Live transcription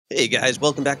Hey guys,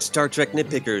 welcome back to Star Trek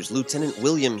Nitpickers. Lieutenant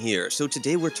William here. So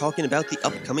today we're talking about the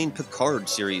upcoming Picard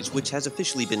series, which has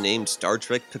officially been named Star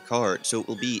Trek Picard, so it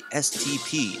will be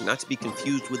STP, not to be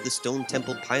confused with the Stone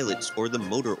Temple Pilots or the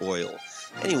Motor Oil.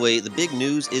 Anyway, the big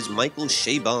news is Michael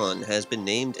Chabon has been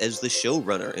named as the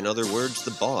showrunner, in other words,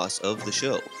 the boss of the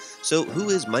show. So who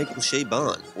is Michael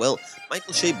Chabon? Well,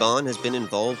 Michael Chabon has been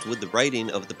involved with the writing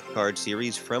of the Picard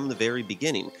series from the very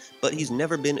beginning, but he's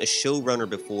never been a showrunner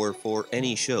before for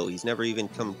any show. He's never even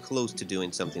come close to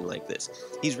doing something like this.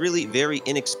 He's really very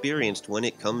inexperienced when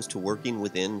it comes to working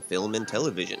within film and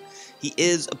television. He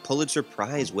is a Pulitzer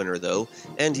Prize winner, though,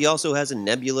 and he also has a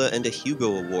Nebula and a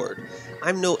Hugo Award.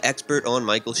 I'm no expert on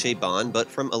Michael Chabon, but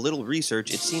from a little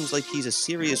research, it seems like he's a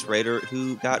serious writer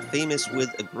who got famous with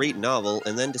a great novel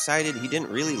and then decided he didn't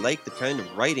really like the kind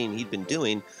of writing he'd been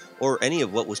doing or any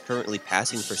of what was currently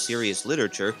passing for serious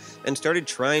literature, and started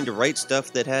trying to write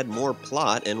stuff that had more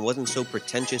plot and wasn't so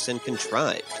pretentious and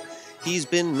contrived. He's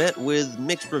been met with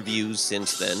mixed reviews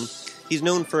since then. He's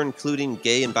known for including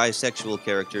gay and bisexual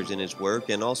characters in his work,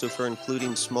 and also for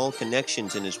including small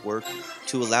connections in his work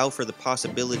to allow for the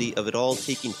possibility of it all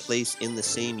taking place in the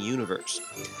same universe.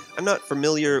 I'm not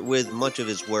familiar with much of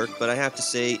his work, but I have to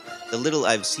say, the little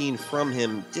I've seen from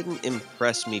him didn't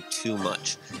impress me too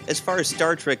much. As far as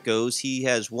Star Trek goes, he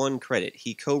has one credit.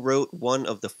 He co-wrote one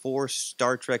of the 4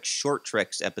 Star Trek Short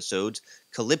Treks episodes,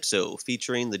 Calypso,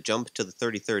 featuring the jump to the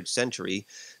 33rd century,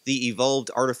 the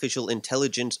evolved artificial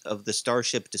intelligence of the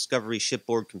Starship Discovery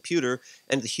shipboard computer,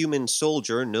 and the human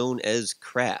soldier known as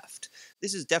Craft.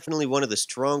 This is definitely one of the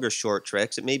stronger short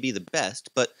treks. It may be the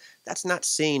best, but that's not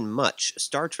saying much.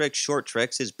 Star Trek Short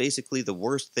Treks is basically the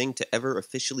worst thing to ever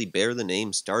officially bear the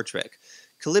name Star Trek.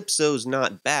 Calypso's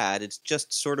not bad, it's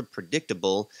just sort of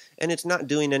predictable, and it's not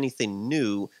doing anything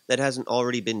new that hasn't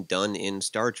already been done in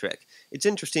Star Trek. It's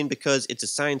interesting because it's a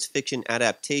science fiction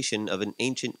adaptation of an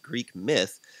ancient Greek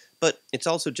myth, but it's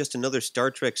also just another Star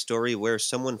Trek story where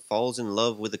someone falls in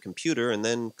love with a computer and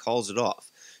then calls it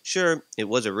off. Sure, it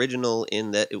was original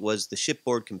in that it was the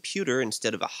shipboard computer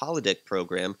instead of a holodeck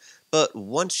program, but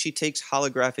once she takes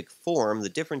holographic form, the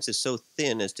difference is so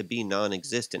thin as to be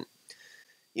non-existent.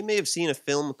 You may have seen a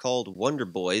film called Wonder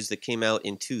Boys that came out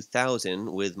in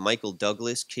 2000 with Michael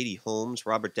Douglas, Katie Holmes,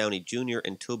 Robert Downey Jr.,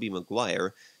 and Tobey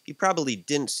Maguire. You probably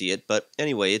didn't see it, but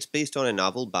anyway, it's based on a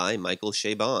novel by Michael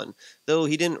Chabon, though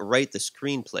he didn't write the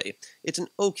screenplay. It's an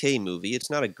okay movie, it's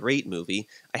not a great movie.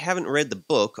 I haven't read the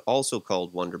book, also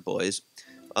called Wonder Boys.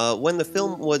 When the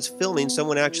film was filming,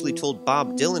 someone actually told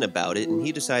Bob Dylan about it, and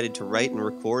he decided to write and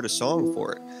record a song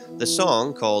for it. The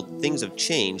song, called Things Have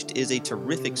Changed, is a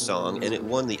terrific song, and it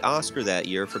won the Oscar that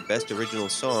year for Best Original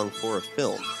Song for a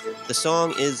Film. The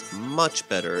song is much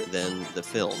better than the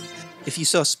film. If you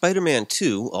saw Spider-Man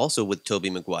 2, also with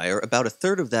Tobey Maguire, about a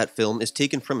third of that film is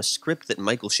taken from a script that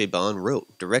Michael Chabon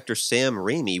wrote. Director Sam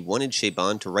Raimi wanted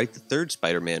Chabon to write the third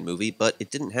Spider-Man movie, but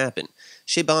it didn't happen.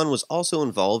 Chabon was also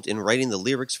involved in writing the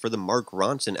lyrics for the Mark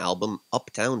Ronson album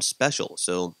Uptown Special,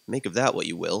 so make of that what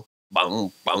you will.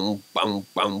 Don't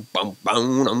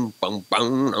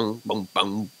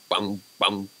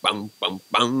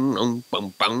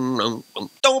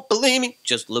believe me?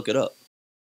 Just look it up.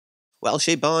 While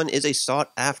Chabon is a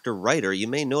sought-after writer, you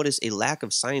may notice a lack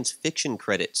of science fiction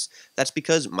credits. That's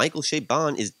because Michael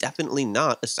Chabon is definitely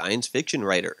not a science fiction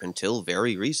writer, until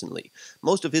very recently.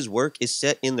 Most of his work is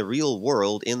set in the real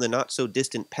world in the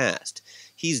not-so-distant past.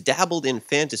 He's dabbled in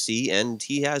fantasy, and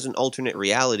he has an alternate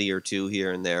reality or two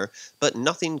here and there, but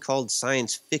nothing called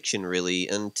science fiction really,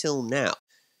 until now.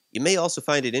 You may also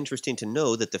find it interesting to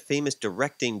know that the famous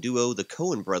directing duo the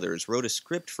Coen brothers wrote a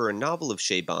script for a novel of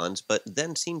Chabon's, but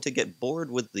then seemed to get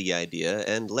bored with the idea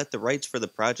and let the rights for the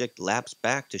project lapse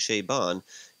back to Chabon,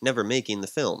 never making the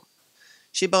film.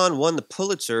 Chabon won the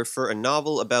Pulitzer for a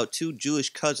novel about 2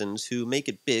 Jewish cousins who make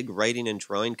it big writing and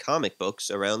drawing comic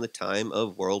books around the time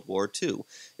of World War II.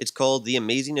 It's called The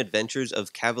Amazing Adventures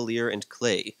of Cavalier and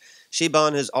Clay.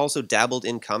 Chabon has also dabbled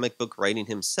in comic book writing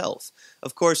himself.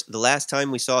 Of course, the last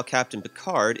time we saw Captain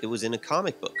Picard, it was in a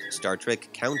comic book, Star Trek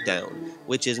Countdown,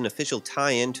 which is an official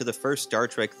tie-in to the first Star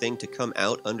Trek thing to come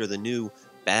out under the new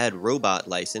Bad Robot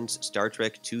license, Star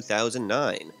Trek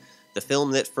 2009. The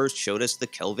film that first showed us the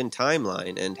Kelvin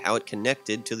timeline and how it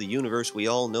connected to the universe we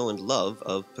all know and love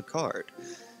of Picard.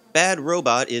 Bad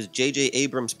Robot is J.J.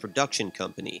 Abrams' production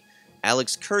company.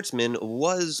 Alex Kurtzman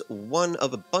was one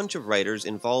of a bunch of writers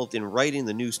involved in writing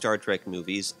the new Star Trek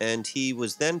movies, and he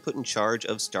was then put in charge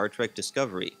of Star Trek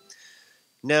Discovery.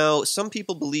 Now, some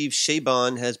people believe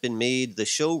Chabon has been made the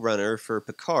showrunner for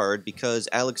Picard because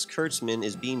Alex Kurtzman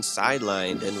is being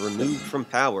sidelined and removed from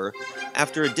power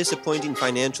after a disappointing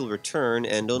financial return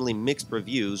and only mixed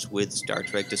reviews with Star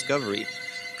Trek Discovery.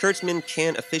 Kurtzman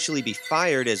can't officially be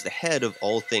fired as the head of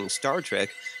all things Star Trek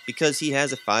because he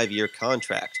has a 5-year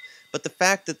contract. But the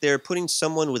fact that they're putting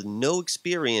someone with no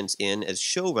experience in as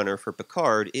showrunner for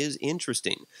Picard is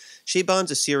interesting. Chabon's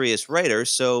a serious writer,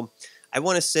 so I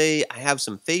want to say I have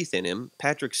some faith in him.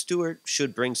 Patrick Stewart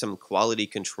should bring some quality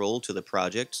control to the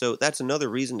project, so that's another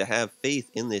reason to have faith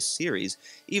in this series,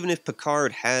 even if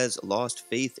Picard has lost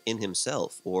faith in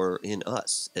himself, or in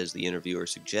us, as the interviewer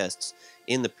suggests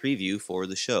in the preview for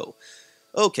the show.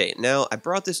 Okay, now I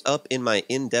brought this up in my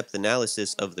in-depth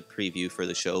analysis of the preview for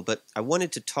the show, but I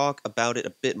wanted to talk about it a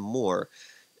bit more.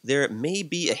 There may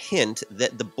be a hint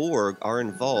that the Borg are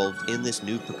involved in this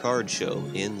new Picard show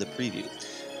in the preview.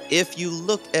 If you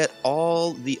look at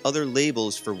all the other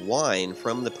labels for wine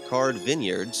from the Picard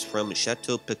vineyards from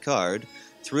Chateau Picard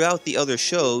throughout the other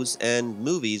shows and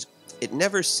movies, it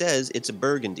never says it's a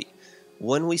Burgundy.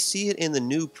 When we see it in the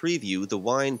new preview, the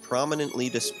wine prominently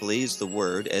displays the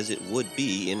word as it would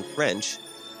be in French,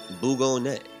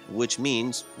 Bourgogne, which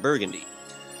means Burgundy.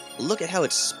 Look at how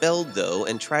it's spelled though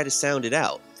and try to sound it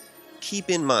out.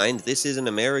 Keep in mind this is an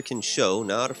American show,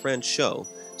 not a French show,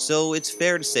 so it's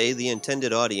fair to say the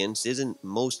intended audience isn't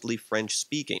mostly French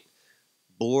speaking.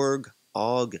 Borg,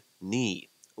 og, ni.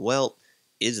 Well,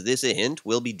 is this a hint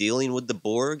we'll be dealing with the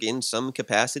Borg in some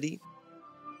capacity?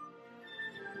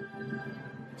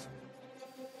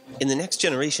 In the Next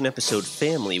Generation episode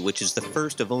Family, which is the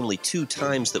first of only 2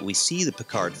 times that we see the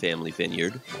Picard family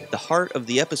vineyard, the heart of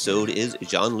the episode is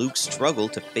Jean-Luc's struggle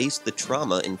to face the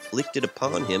trauma inflicted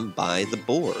upon him by the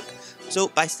Borg. So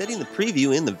by setting the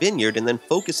preview in the vineyard and then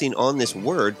focusing on this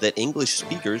word that English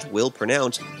speakers will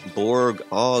pronounce Borg,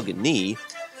 og, ni,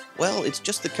 well, it's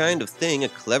just the kind of thing a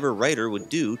clever writer would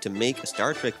do to make a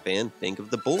Star Trek fan think of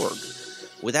the Borg,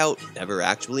 without ever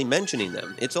actually mentioning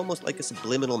them. It's almost like a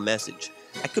subliminal message.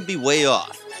 I could be way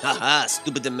off. Haha,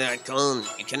 stupid American,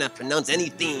 you cannot pronounce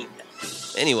anything.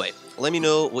 Anyway, let me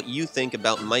know what you think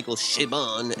about Michael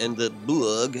Chabon and the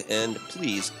Borg, and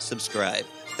please subscribe.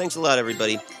 Thanks a lot,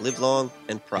 everybody. Live long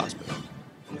and prosper.